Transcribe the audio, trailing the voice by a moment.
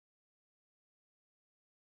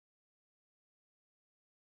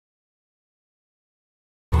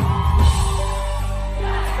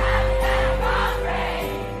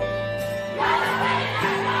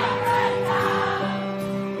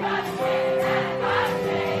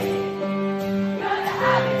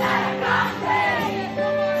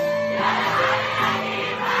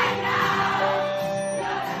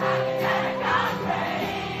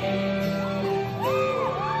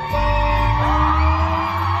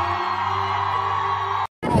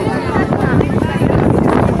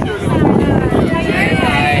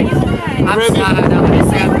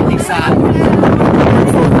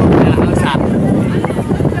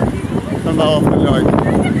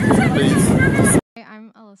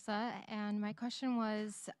My question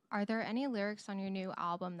was, are there any lyrics on your new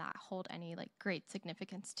album that hold any like great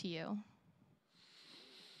significance to you?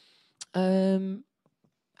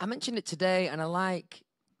 I mentioned it today, and I like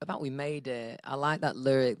about We Made It. I like that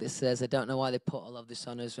lyric that says, "I don't know why they put all of this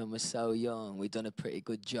on us when we're so young. We've done a pretty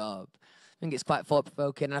good job." I think it's quite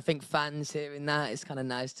thought-provoking, and I think fans hearing that, it's kind of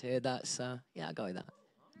nice to hear that. So yeah, I'll go with that.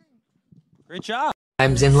 Great job.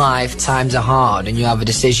 Times in life, times are hard, and you have a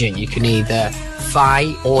decision. You can either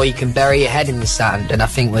fight or you can bury your head in the sand. And I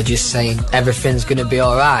think we're just saying everything's going to be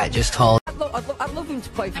all right. Just hold. I'd love him to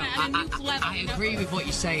play. I agree with what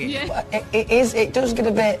you're saying. Yeah. It does get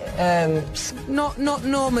a bit not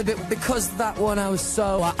normally, but because that one I was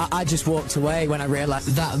so I just walked away when I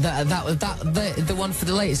realised that the one for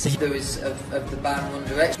the latest. There was of the band One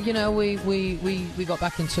Direction. You know, we got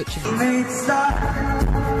back in touch again.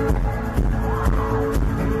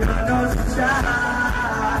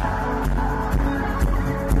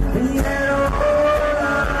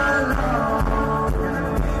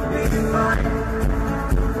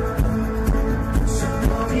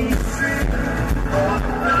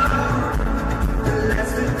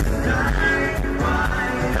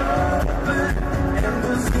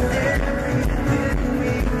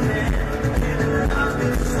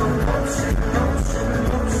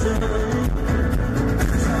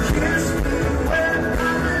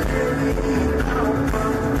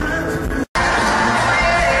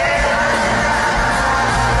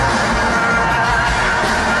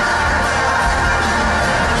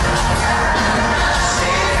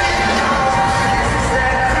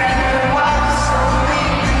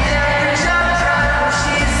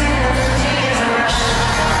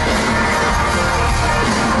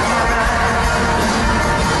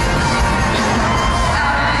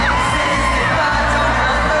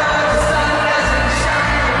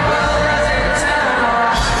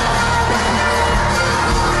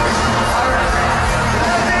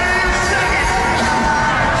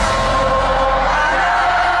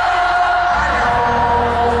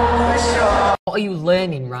 What are you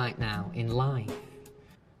learning right now in life?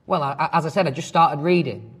 Well, as I said, I just started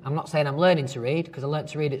reading. I'm not saying I'm learning to read, because I learnt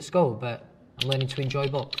to read at school, but I'm learning to enjoy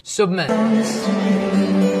books. Submit. The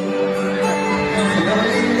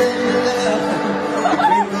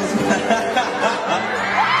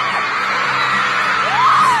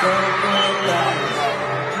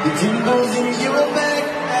tingles in your back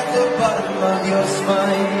at the bottom of your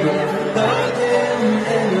spine. Thugging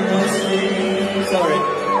endlessly. Sorry.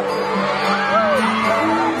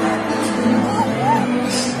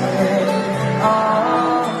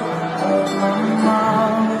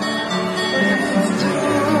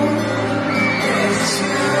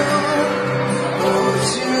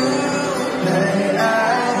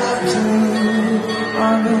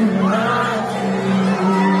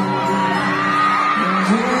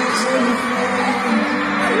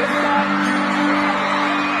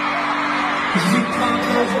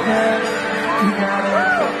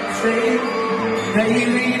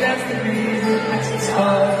 Maybe that's the reason it's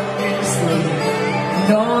hard to sleep.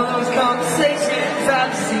 And all those conversations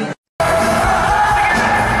I've seen.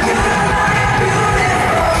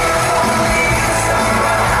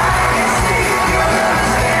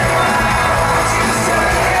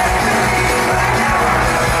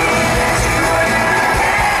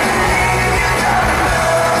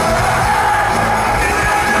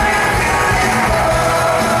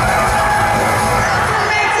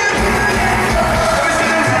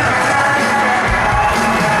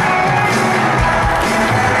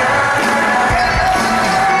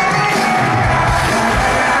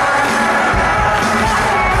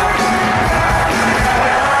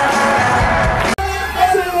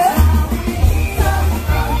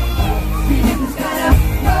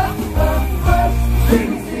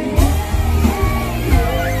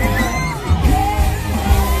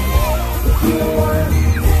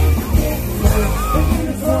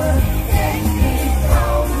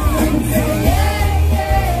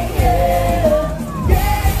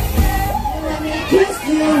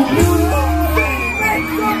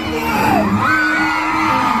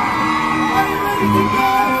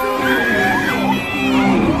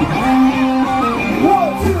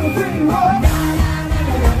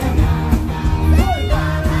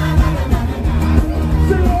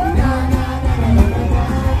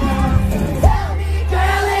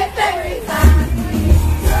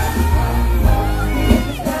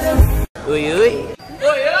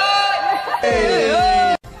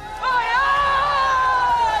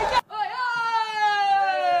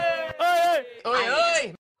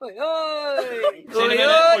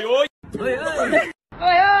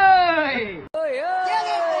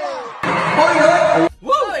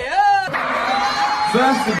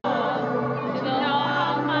 First of all,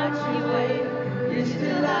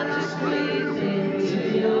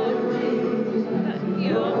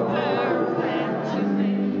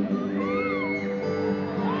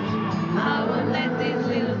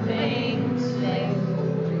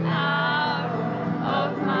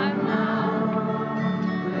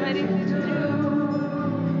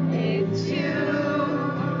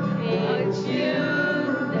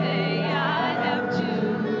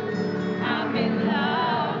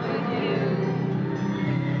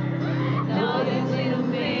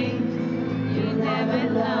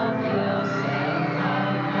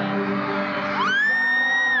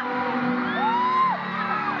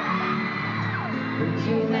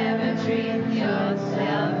 You never treat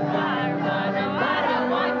yourself right, but I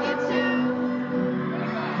want you to.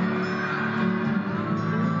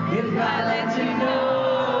 If I let you know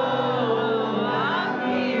I'm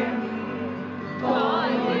here for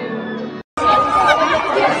you.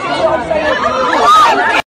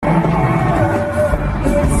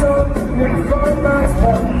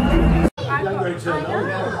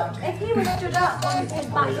 If he was stood up on his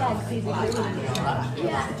back legs, he'd be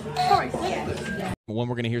When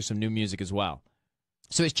we're going to hear some new music as well.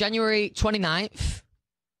 So it's January 29th.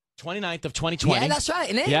 29th of 2020. Yeah, that's right,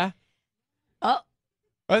 isn't it? Yeah. Oh.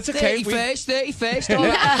 Oh, that's okay. 31st. All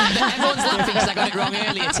right. Everyone's laughing because I got it wrong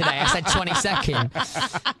earlier today. I said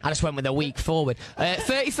 22nd. I just went with a week forward.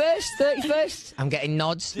 31st. I'm getting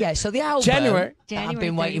nods. Yeah, so the album January that I've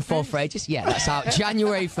been waiting for ages. Yeah, that's out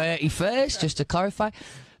January 31st, just to clarify.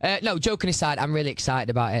 No, joking aside, I'm really excited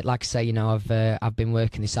about it. Like I say, you know, I've been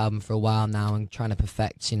working this album for a while now and trying to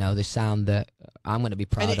perfect, you know, the sound that I'm going to be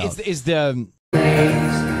proud And of. is the...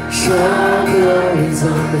 Sure glories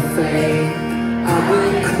on the fade. I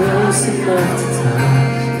went close enough to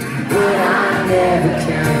touch, but I never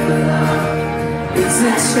can for love. It's a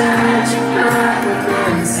tragic night of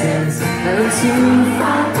nonsense, and too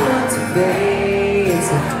far to fade. It's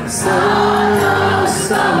a solo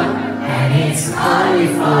song, and it's only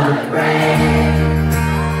for the brave.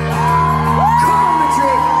 Come on,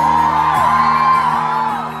 Madrid.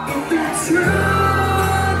 If the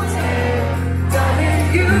truth is, darling,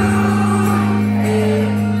 you.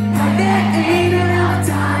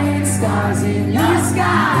 Stars in your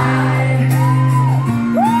sky.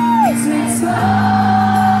 It's exalted,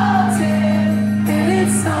 and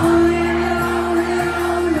it's only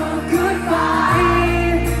no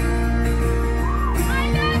goodbye.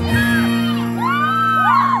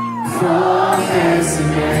 For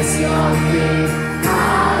mercy on me, I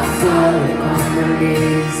fall on my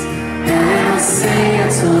knees, and I say I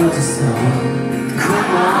told you so.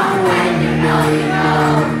 Come on when you know you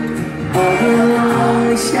know. All the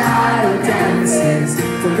lonely shadow dances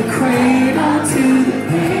from the cradle to the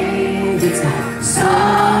grave. It's a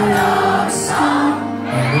solo song,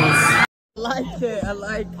 and it's I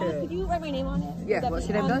like it. Could you write my name on it? Yeah, what's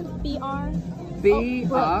your name then?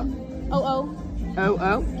 B-R-O-O-K-E.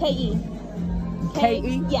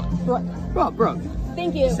 K-E? Yeah, Brooke. Brooke.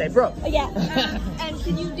 Thank you. Say Brooke. Yeah. And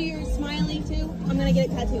can you do your smiley too? I'm gonna get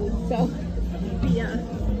it tattooed, so. Yeah.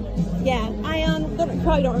 Yeah, I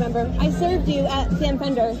probably don't remember. I served you at Sam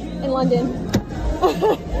Fender in London.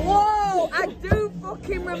 Whoa, I do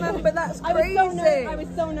fucking remember. That's crazy. I was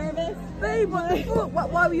so nervous. Babe, what the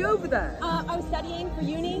fuck? Why were you over there? I was studying for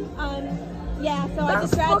uni. Yeah, so I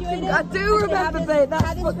That's just graduated. I do remember, babe.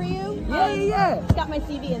 That's for you. Yeah. It's got my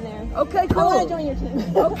CV in there. Okay, cool. I want to join your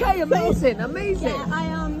team. Okay, amazing.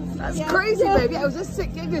 Yeah, That's yeah. crazy, babe. Yeah, it was a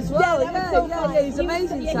sick gig as well. Yeah, that was so fun. He's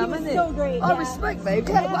amazing, Sam, isn't he? So great. Oh, respect, babe.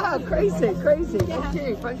 Yeah, wow, crazy. Yeah.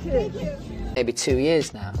 Thank you. Maybe 2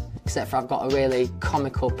 years now, except for I've got a really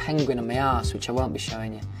comical penguin on my arse, which I won't be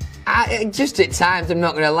showing you. Just at times, I'm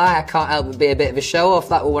not going to lie, I can't help but be a bit of a show-off.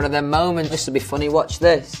 That was one of them moments. This will be funny, watch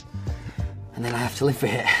this. And then I have to live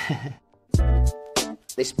with it.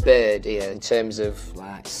 This bird here, in terms of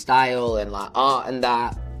like style and like art and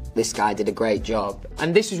that, this guy did a great job.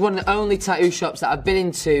 And this was one of the only tattoo shops that I've been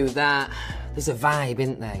into that there's a vibe,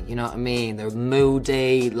 isn't there? You know what I mean? They're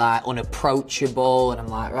moody, like unapproachable, and I'm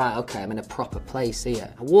like, right, okay, I'm in a proper place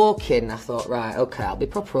here. I walk in, I thought, right, okay, I'll be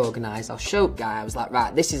proper organised. I'll show guy. I was like,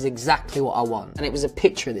 right, this is exactly what I want. And it was a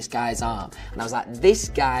picture of this guy's arm, and I was like, this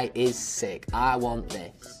guy is sick. I want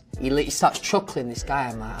this. He starts chuckling, this guy.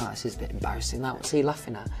 I'm like, oh, this is a bit embarrassing. That, what's he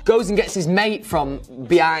laughing at? Goes and gets his mate from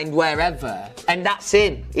behind wherever, and that's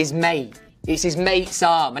him, his mate. It's his mate's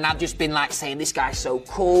arm, and I've just been like saying, this guy's so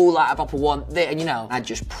cool, like I proper want this, and you know, I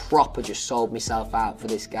just proper sold myself out for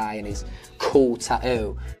this guy and his cool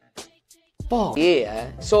tattoo. But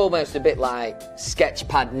here, it's almost a bit like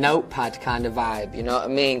sketchpad, notepad kind of vibe, you know what I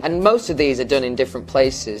mean? And most of these are done in different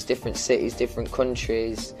places, different cities, different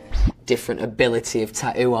countries, different ability of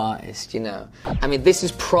tattoo artist, you know. I mean, this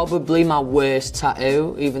is probably my worst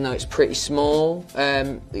tattoo, even though it's pretty small.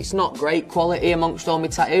 It's not great quality amongst all my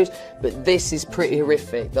tattoos, but this is pretty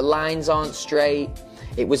horrific. The lines aren't straight.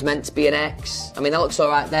 It was meant to be an X. I mean, that looks all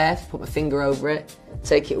right there. Put my finger over it.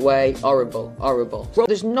 Take it away. Horrible, horrible. Bro,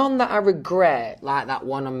 there's none that I regret, like that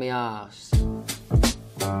one on my arse.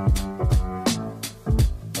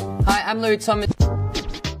 Hi, I'm Louis Thomas.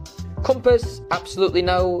 Compass, absolutely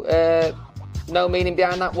no meaning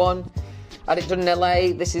behind that one. Had it done in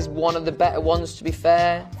LA. This is one of the better ones, to be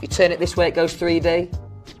fair. If you turn it this way, it goes 3D.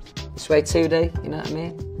 This way, 2D. You know what I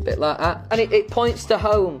mean? bit like that. And it points to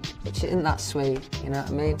home, which isn't that sweet, you know what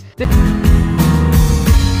I mean?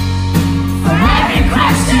 For every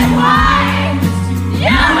question why, you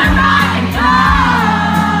were right and gone.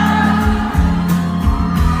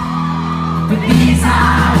 But these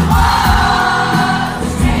are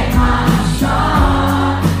walls, take my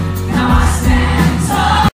shore. Now I stand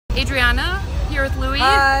tall. Adriana, here with Louis.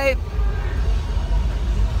 Hi.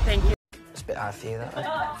 Thank you. It's a bit hard for you,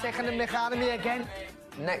 that. Second in the academy again.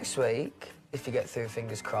 Next week, if you get through,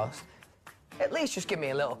 fingers crossed, at least just give me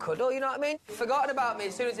a little cuddle, you know what I mean? Forgotten about me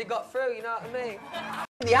as soon as he got through, you know what I mean?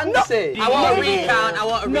 The answer. I want a recount. I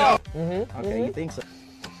want a recount. Okay, you think so?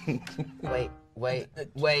 Wait.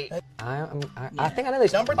 I think I know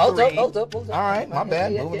this. Number Hold three. up. All right, my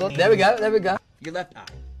bad. Yeah. Moving on. There we go. Your left eye.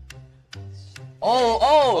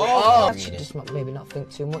 Oh. I should just maybe not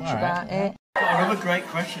think too much about it. Another great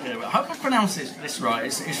question here. I hope I pronounce this right.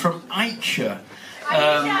 It's from Aisha.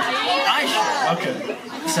 Aisha, okay.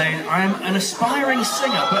 Saying, I am an aspiring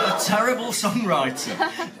singer but a terrible songwriter.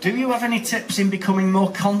 Do you have any tips in becoming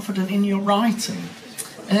more confident in your writing?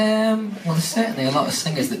 Well, there's certainly a lot of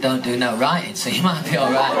singers that don't do no writing, so you might be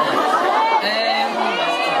all right.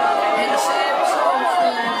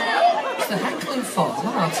 It's the heckling fault. I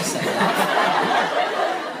don't know how to say that.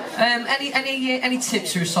 Any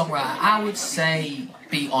tips for a songwriter? I would say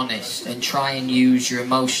be honest and try and use your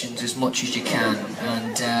emotions as much as you can.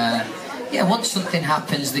 And yeah, once something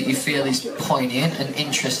happens that you feel is poignant and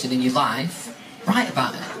interesting in your life, write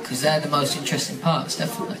about it, because they're the most interesting parts,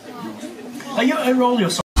 definitely. Are you all your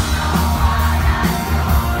songs?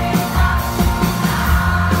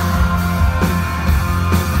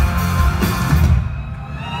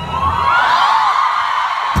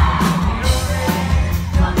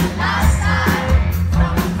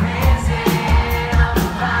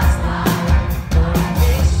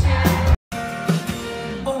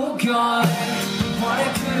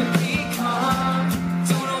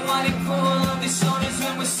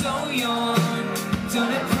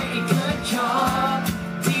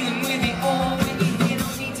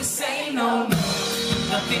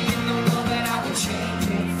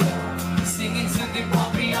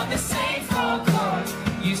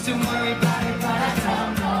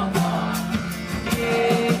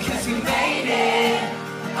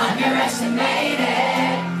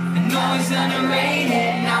 Underestimated, and always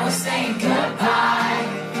underrated. Now we're saying goodbye,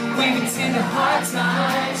 waving to the hard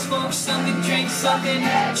times. Smoke something, drink something,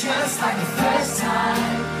 just like the first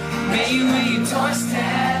time. Met you at your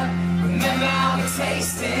doorstep. Remember how it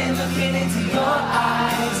tasted, looking into your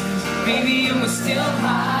eyes. Baby, you were still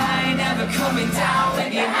high, never coming down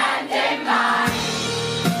with your hand in mine.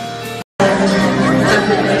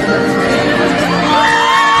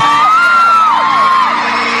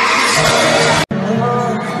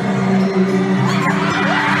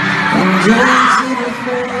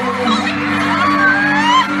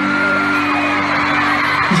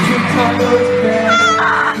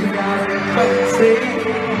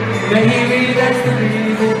 Maybe that's the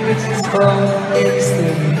reason this is called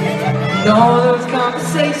instinct. And all those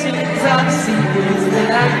conversations are the secrets that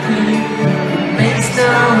I keep. Makes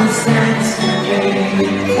no sense to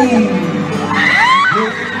me.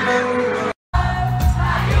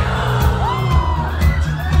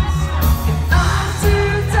 I'm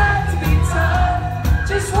too tired to be tough,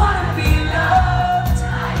 just wanna be loved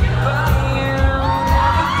by you.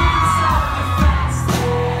 Never been so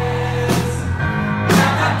defenseless.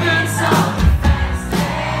 Never been so defenseless.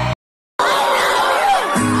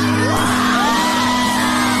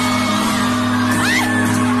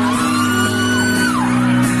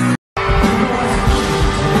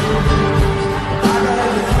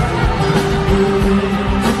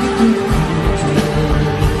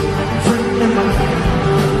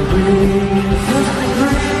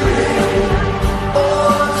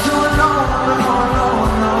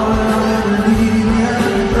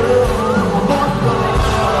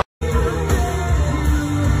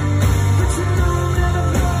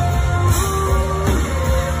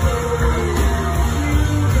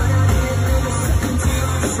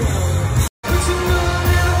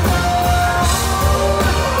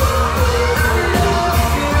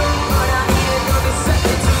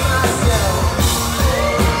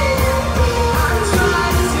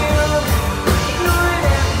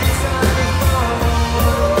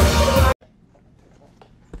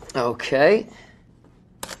 Okay.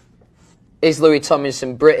 Is Louis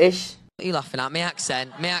Tomlinson British? What are you laughing at? My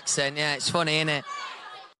accent, yeah, it's funny, innit?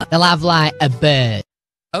 They'll have like a bird.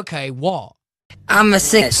 Okay, what? I'm a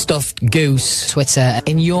sick stuffed goose. Twitter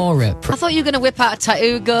in Europe. I thought you were going to whip out a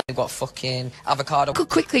tattoo gun. They've got fucking avocado. Could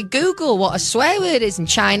quickly Google what a swear word is in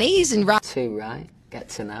Chinese and Two, right? get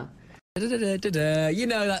to know. You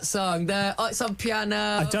know that song, it's on piano.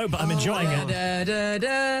 I don't, but I'm enjoying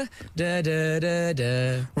it.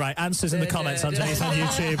 Right, answers in the comments underneath on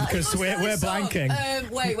YouTube, because we're blanking.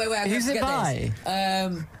 Wait. Who's it by?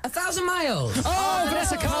 1,000 Miles. Oh,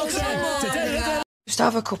 Vanessa Carlton. Just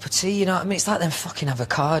have a cup of tea, you know what I mean? It's like them fucking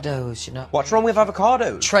avocados, you know? What's wrong with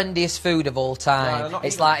avocados? Trendiest food of all time.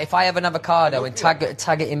 It's like, if I have an avocado and tag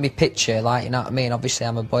it in my picture, like, you know what I mean? Obviously,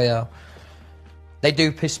 I'm a boyo. They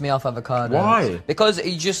do piss me off, avocados. Why? Because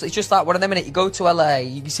it's just like one of them, innit? You go to LA,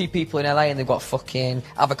 you see people in LA and they've got fucking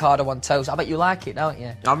avocado on toast. I bet you like it, don't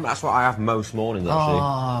you? That's what I have most mornings, actually.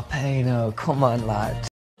 Oh, Payno, come on, lad.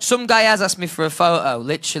 Some guy has asked me for a photo,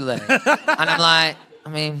 literally. And I'm like, I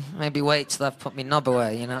mean, maybe wait till I've put my knob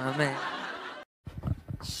away, you know what I mean?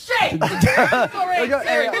 Shit! Sorry, Go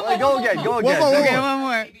again. Okay, one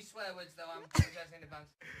more. Maybe swear words, though. I'm apologizing in advance.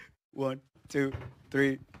 1, 2,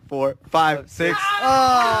 3, 4, 5, 6.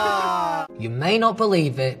 You may not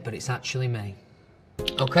believe it, but it's actually me.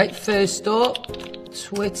 Okay, first up,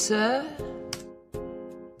 Twitter.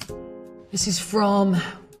 This is from...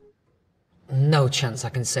 No chance I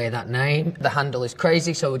can say that name. The handle is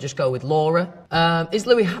crazy, so we'll just go with Laura. Is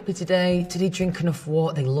Louis happy today? Did he drink enough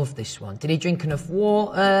water? They love this one. Did he drink enough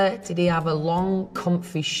water? Did he have a long,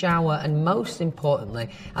 comfy shower? And most importantly,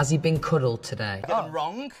 has he been cuddled today? Get them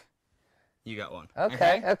wrong, you get one.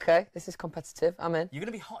 Okay. This is competitive. I'm in. You're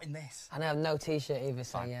going to be hot in this. And I have no T-shirt either,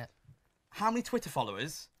 so yeah. How many Twitter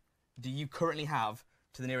followers do you currently have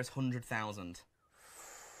to the nearest 100,000?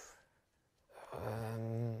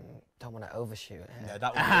 Don't want to overshoot it. No,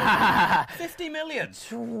 that would be 50 million.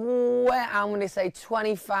 I'm going to say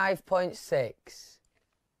 25.6.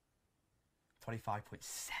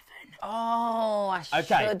 25.7. Oh, I should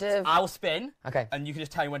Okay, have. I'll spin. Okay. And you can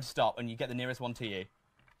just tell me when to stop, and you get the nearest one to you.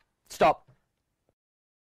 Stop.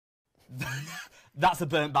 That's a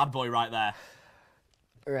burnt bad boy right there.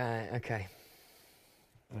 Right, okay.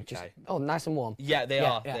 Okay. Oh, nice and warm. Yeah, they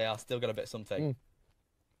are. They are. Still got a bit of something.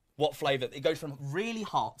 What flavour? It goes from really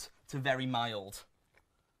hot to very mild.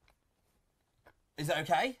 Is that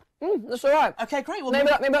okay? That's all right. Okay, great. Maybe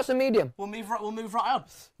that's a medium. We'll move right on.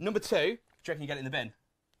 Number 2. Do you reckon you get it in the bin?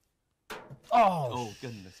 Oh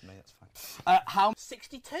goodness me, that's fine. How?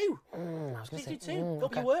 62. I was gonna 62. say, Got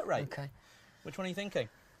okay. your work rate. Okay. Which one are you thinking?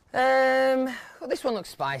 Well, this one looks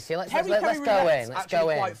spicy. Let's go in. Let's go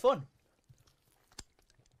in. Quite fun.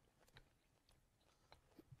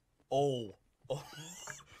 Oh.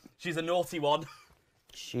 She's a naughty one.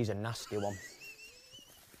 She's a nasty one.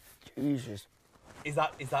 Jesus. Is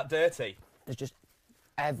that dirty? There's just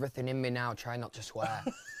everything in me now. Try not to swear.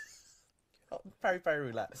 Very, very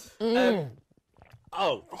roulette.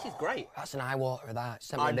 Oh, this is great. That's an eye water. That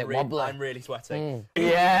sent me a bit wobbly. I'm really sweating.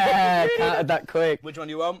 Yeah, counted that quick. Which one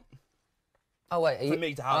do you want? Oh wait, For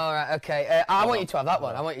me to have. All right, okay. I want you to have that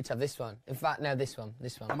one. I want you to have this one. In fact, no, this one.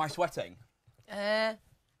 Am I sweating?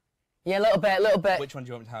 Yeah, a little bit. Which one do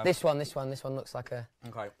you want me to have? This one looks like a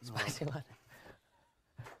spicy one.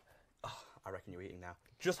 Oh, I reckon you're eating now.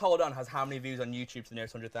 Just hold on. Has how many views on YouTube to the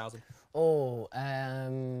nearest 100,000? Oh,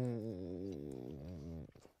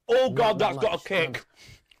 oh God, that's got a kick.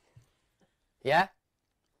 Yeah?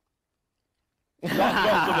 You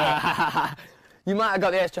might have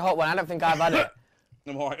got the extra hot one. I don't think I've had it.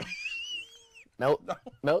 I'm alright. Milk.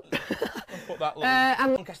 Put that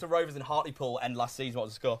little... Doncaster Rovers and Hartlepool end last season. What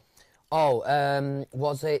was the score? Oh,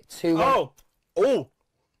 was it 2-1? Oh!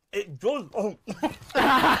 It does. Oh.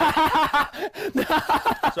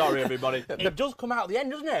 Sorry, everybody. It does come out at the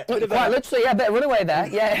end, doesn't it? Quite literally, yeah, a bit of runaway there,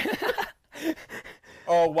 yeah.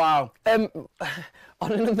 Oh, wow. On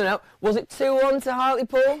another note, was it 2-1 to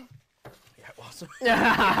Hartlepool? Yeah, it was. Right,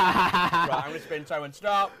 I'm going to spin so and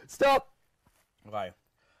stop. Stop. Okay.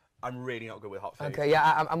 I'm really not good with hot food. Okay,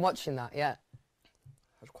 yeah, I'm watching that, yeah.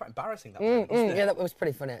 It was quite embarrassing, that wasn't it? Yeah, that was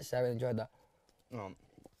pretty funny, actually. I really enjoyed that.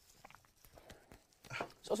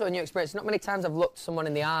 It's also a new experience. Not many times I've looked someone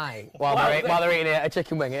in the eye while they're eating a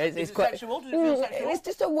chicken wing. It's quite sexual? Does it feel sexual? It's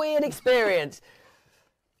just a weird experience.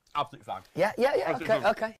 Absolutely fine. Yeah.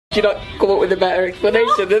 Okay. Could you not come up with a better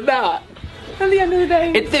explanation than that? At the end of the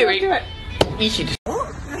day, In theory, you should.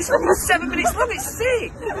 it's almost 7 minutes long. It's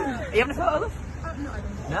sick. Are you having a photo, love?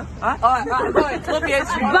 No. All right. Love you.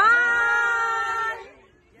 Bye.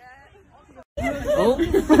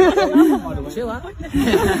 Chill out.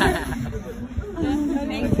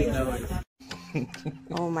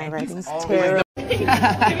 Oh, my writing's terrible.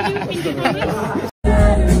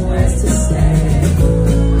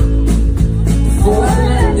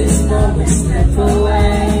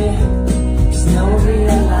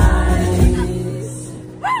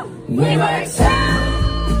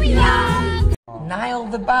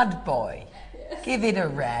 bad boy. Give it a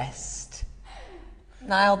rest.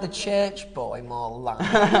 Niall the church boy, more like.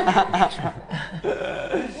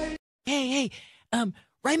 Hey,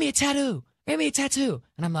 write me a tattoo. Write me a tattoo.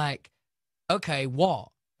 And I'm like, okay, what?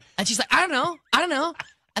 And she's like, I don't know.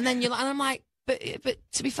 And then you're like, and I'm like, but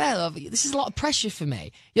to be fair, love, this is a lot of pressure for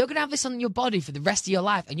me. You're gonna have this on your body for the rest of your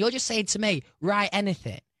life, and you're just saying to me, write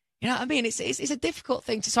anything. You know what I mean? It's a difficult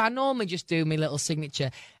thing to. So I normally just do my little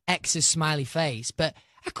signature X's smiley face, but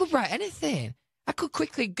I could write anything. I could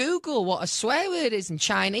quickly Google what a swear word is in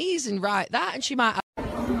Chinese and write that, and she might.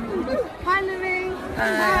 Hi, Louie.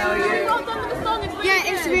 Hi, how are you? Yeah,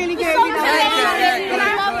 it's really good. I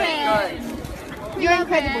love it. You're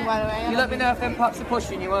incredible, by the way. You let me know if them pops are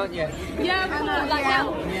pushing you, won't you? Yeah, I know. Like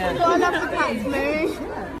now. Yeah. So I love the pats, Louie.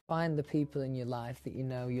 Find the people in your life that you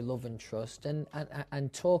know you love and trust, and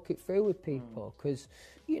talk it through with people, because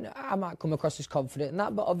you know I might come across as confident in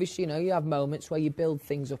that, but obviously you have moments where you build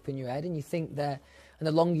things up in your head and you think that, and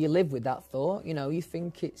the longer you live with that thought, you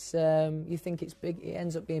think it's big, it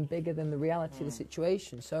ends up being bigger than the reality of the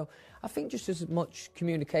situation. So I think just as much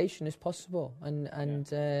communication as possible, and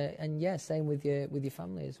yeah, same with your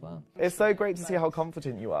family as well. It's so great to see how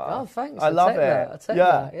confident you are. Oh, thanks. I love it. I'll take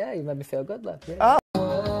that. Yeah, you made me feel good, love. Yeah.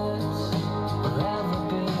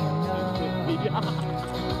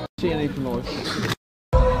 See you anything more.